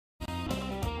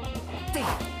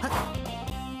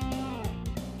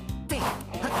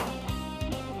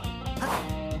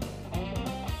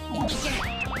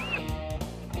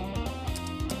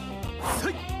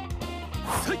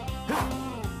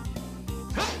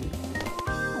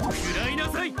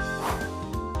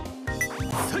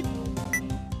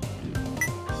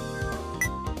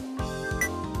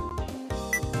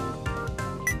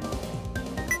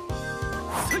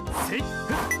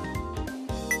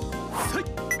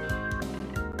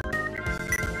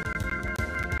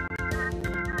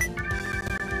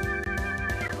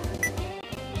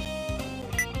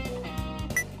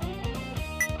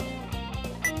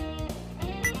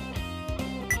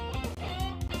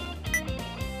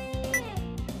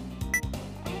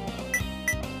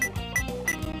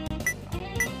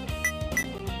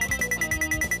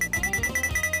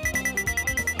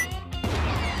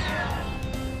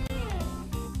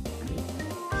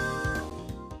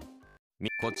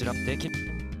こちらでき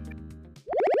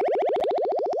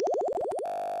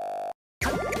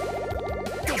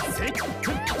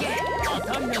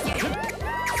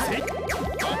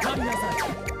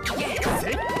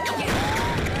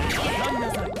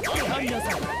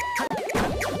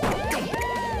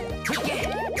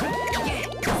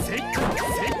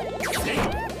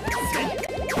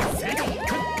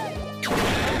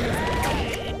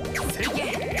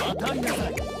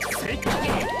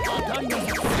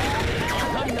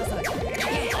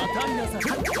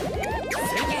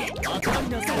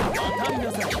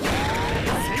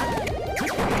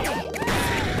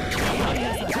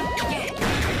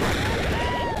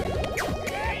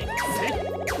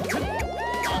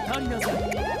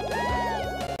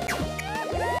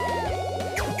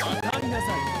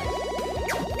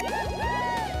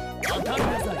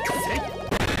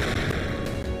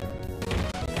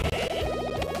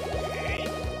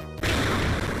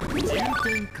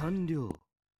完了。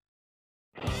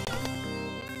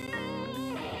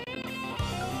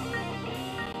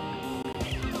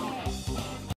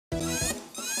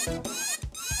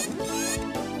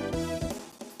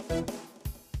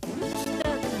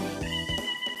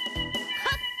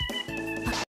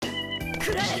や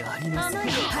ります。行く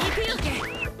よ。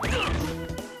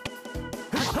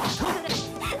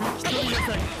一人な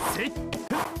さい。とっ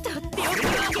ておきを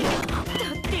あげる。とっ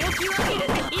ておきをあげる。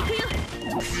行くよ。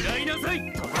食らいなさい。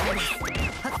倒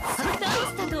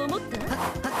したと思った？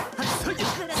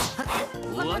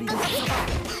終わりだ。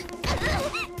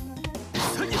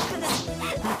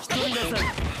一人なさい。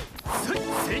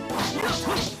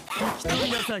一人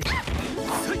なさい。倒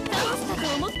したと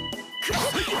思った？一人な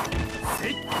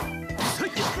さい。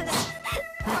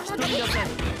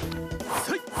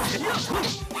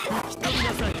一人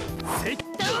なさい。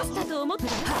倒したと思った？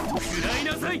食らい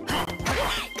なさい。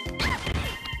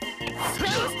倒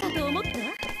したと思った？一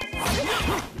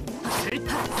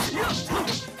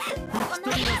人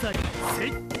なさい。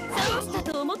倒した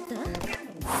と思った？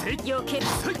避ける。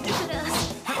倒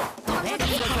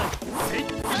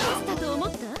したと思った？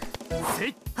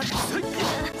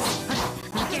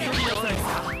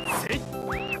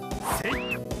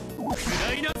食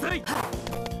らいなさい。一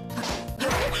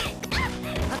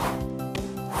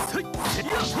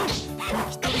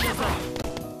人なさ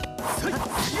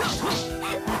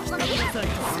い。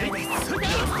倒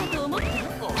したと思った？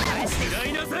食ら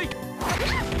いなさい。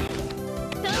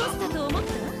倒したと思った？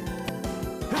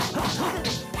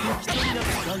一人なさ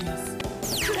い。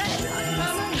食らえ。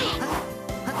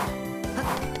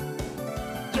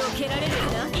避けられるか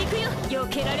な？行くよ。避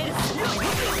けられる。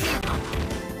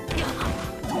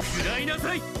食らいな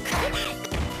さい。一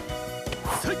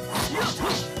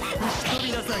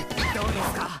人なさい。どうで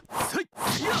すか？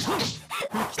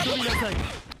一人なさい。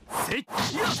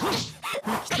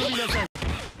一人なさい。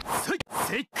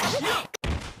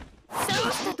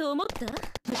倒したと思った？一人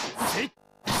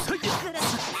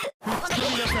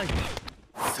なさい。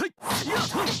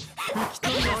一人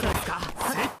なさいか？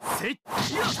一人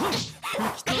なさい。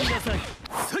一人なさい。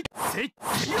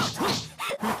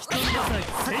一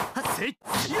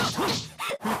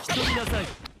人なさい。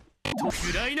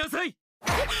食らいなさい。一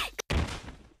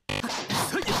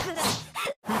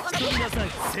人なさい。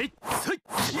一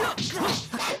人な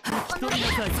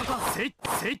さい。一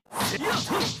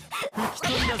人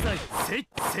なさい。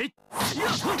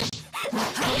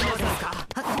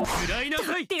食らいな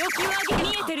さい。手置きを上げ見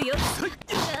えてるよ。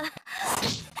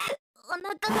お腹が。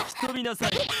一人なさ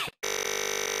い。一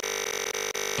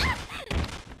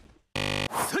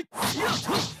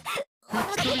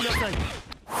人なさい。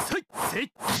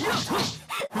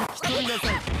一人な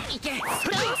さい。いけ。倒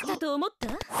したと思った？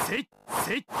く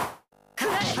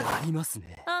らえ。あります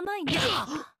ね。甘いね。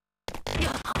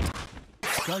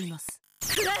使います。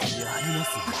くらえ。やりま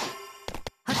すね。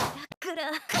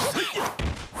ら倒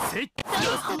し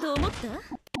たと思った？倒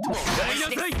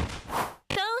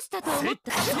したと思っ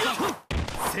た？吹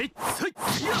き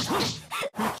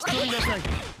飛びなさい。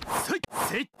吹き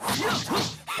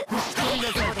飛びな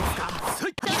さい。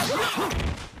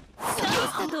倒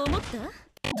したと思った？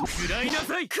食らいな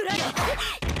さい。食らえ。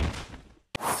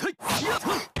吹き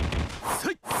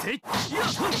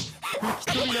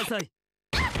飛びなさい。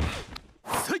吹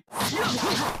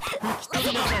き飛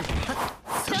びなさい。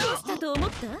倒したと思っ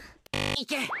た？い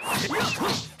け。吹き飛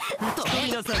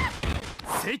びなさい。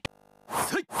吹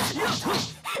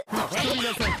き飛び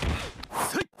なさい。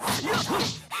吹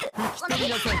き飛び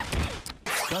なさい。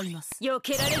使います。避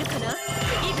けられるかな？行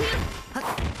くよ。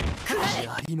食らえ。あ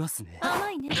りますね。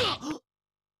甘いね。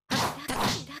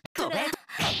飛べ。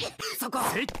そこ。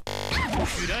食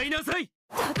らいなさい。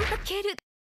とぼける。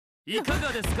いか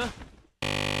がですか？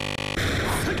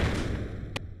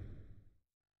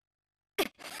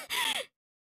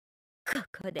こ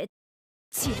こで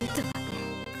散るとはね。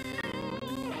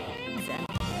残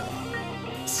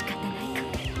念。仕方ないか。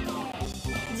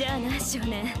じゃあな、少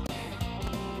年。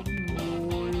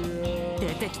出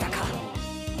てきたか。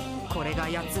これが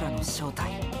奴らの正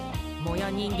体、モヤ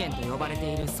人間と呼ばれ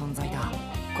ている存在だ。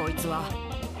こいつは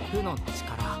負の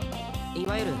力、い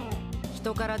わゆる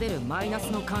人から出るマイナ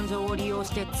スの感情を利用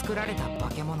して作られた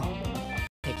化け物。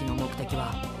敵の目的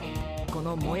はこ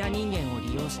のモヤ人間を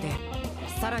利用して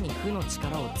さらに負の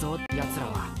力を奴ら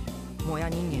はモヤ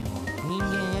人間を人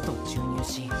間へと注入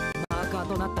し、マーカー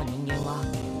となった人間は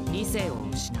理性を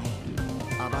失い、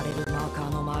暴れるマーカー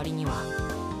の周りには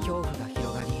恐怖が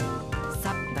広がり、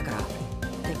だから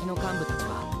敵の幹部たち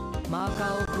はマーカ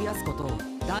ーを増やすことを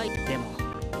でも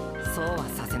そうは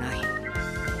させない。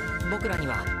僕らに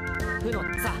は負のや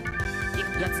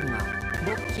つには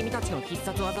君たちの必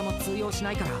殺技も通用し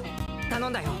ないから頼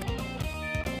んだよ。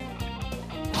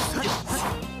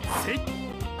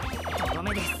とど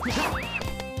めです。い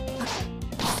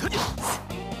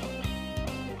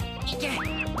け。い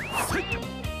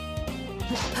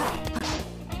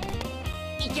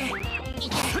け。い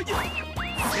け。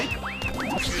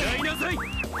食らいなさい。い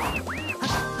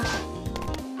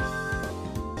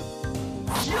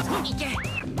け。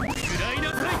食らいな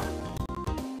さい。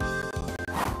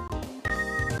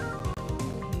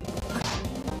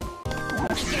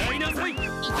食らいなさい。いけ。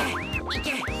いけ。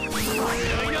食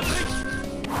らいなさい。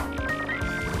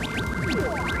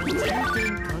充填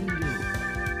完了。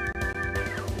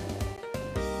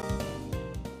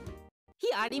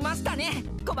やりましたね、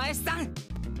小林さん。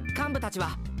幹部たち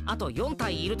はあと4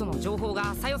体いるとの情報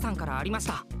がさよさんからありまし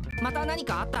た。また何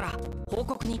かあったら報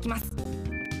告に行きます。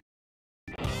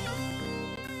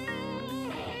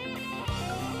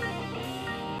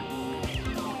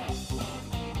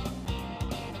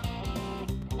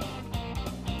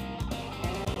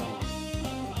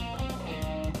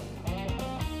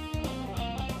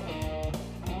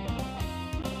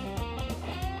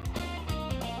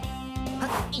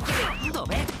いけ。飛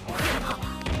べ。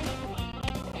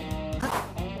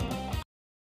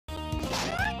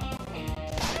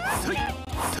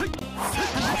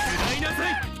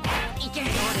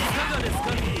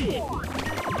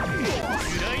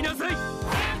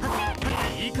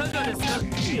いかがですか？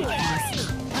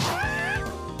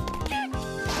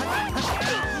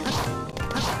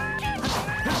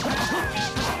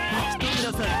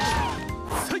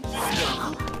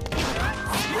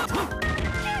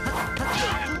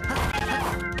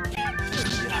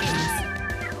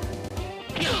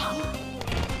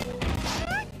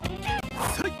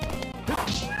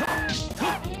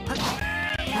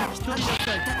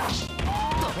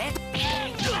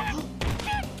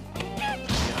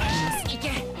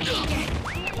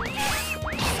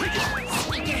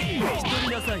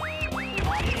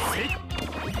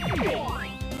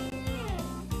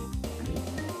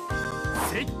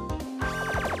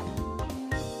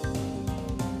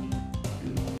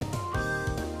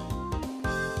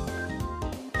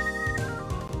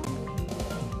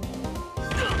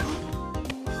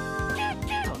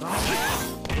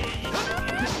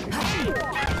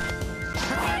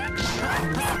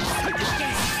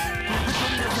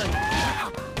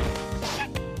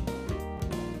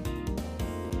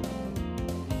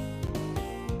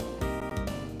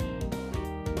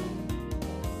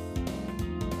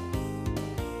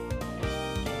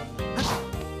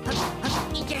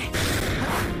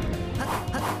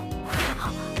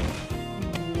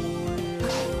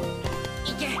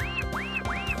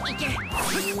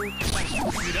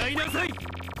食らいなさい。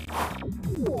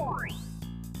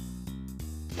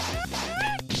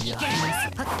やります。やりま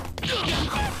す。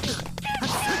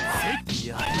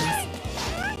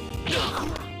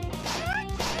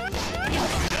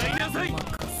食らいなさい。さい。い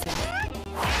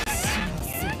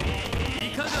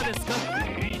かがですか。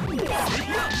吹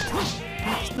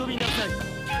き飛びなさい。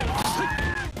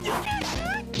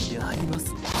やります。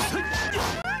吹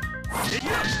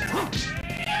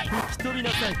き飛びな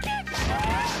さい。吹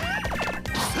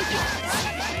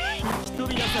き飛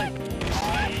びなさい。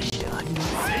やりま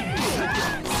す。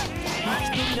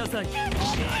吹き飛びなさい。やり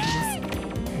ます。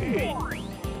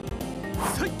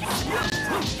吹き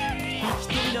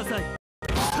飛びなさい。吹き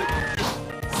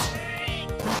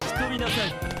飛びなさい。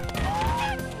や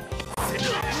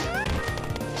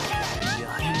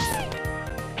ります。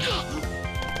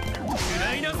食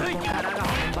らいなさい。ここからが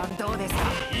本番。どうですか。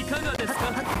いかがですか。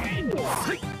は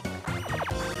い。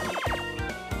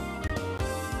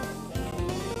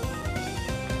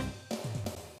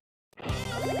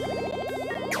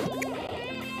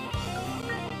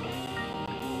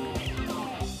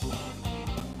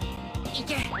い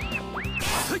け。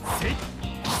吹き飛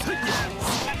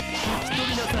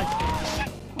びなさい。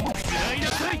食らいな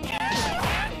さい。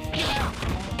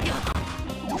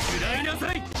食らいなさ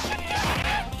い。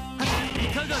い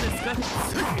かがですか。終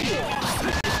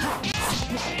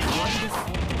わりです。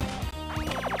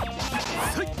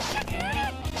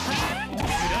食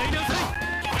らいなさい。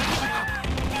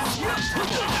お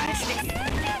返しです。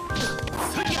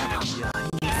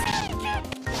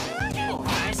お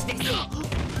返しです。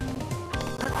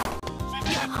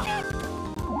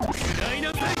食らいな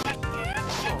さい。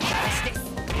お返しです。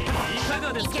いかが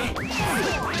ですか。食ら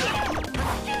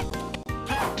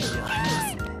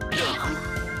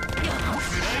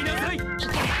いなさい。終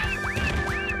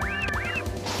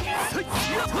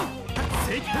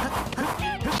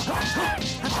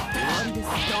わりです。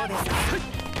どうですか。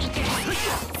いけ。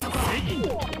そこ。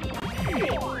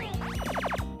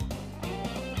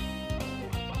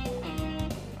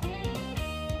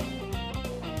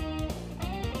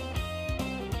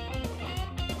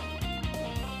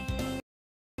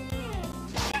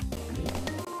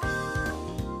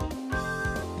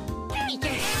いけ。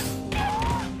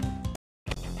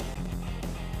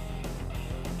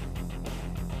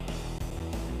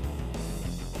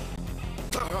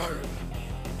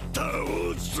倒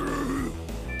す。食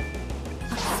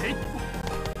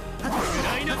ら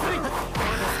いなさい。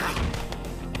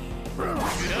食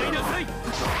らいなさい。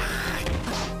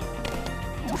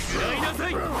食らいなさ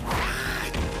い。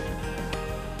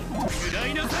食らい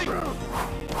なさい。ど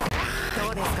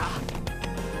うですか。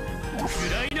食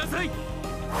らいなさい。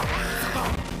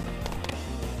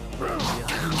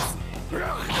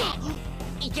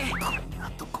いけ。こんな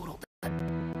ところで。い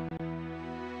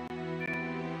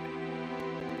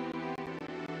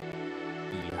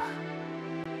や、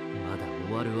まだ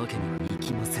終わるわけにはい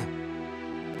きません。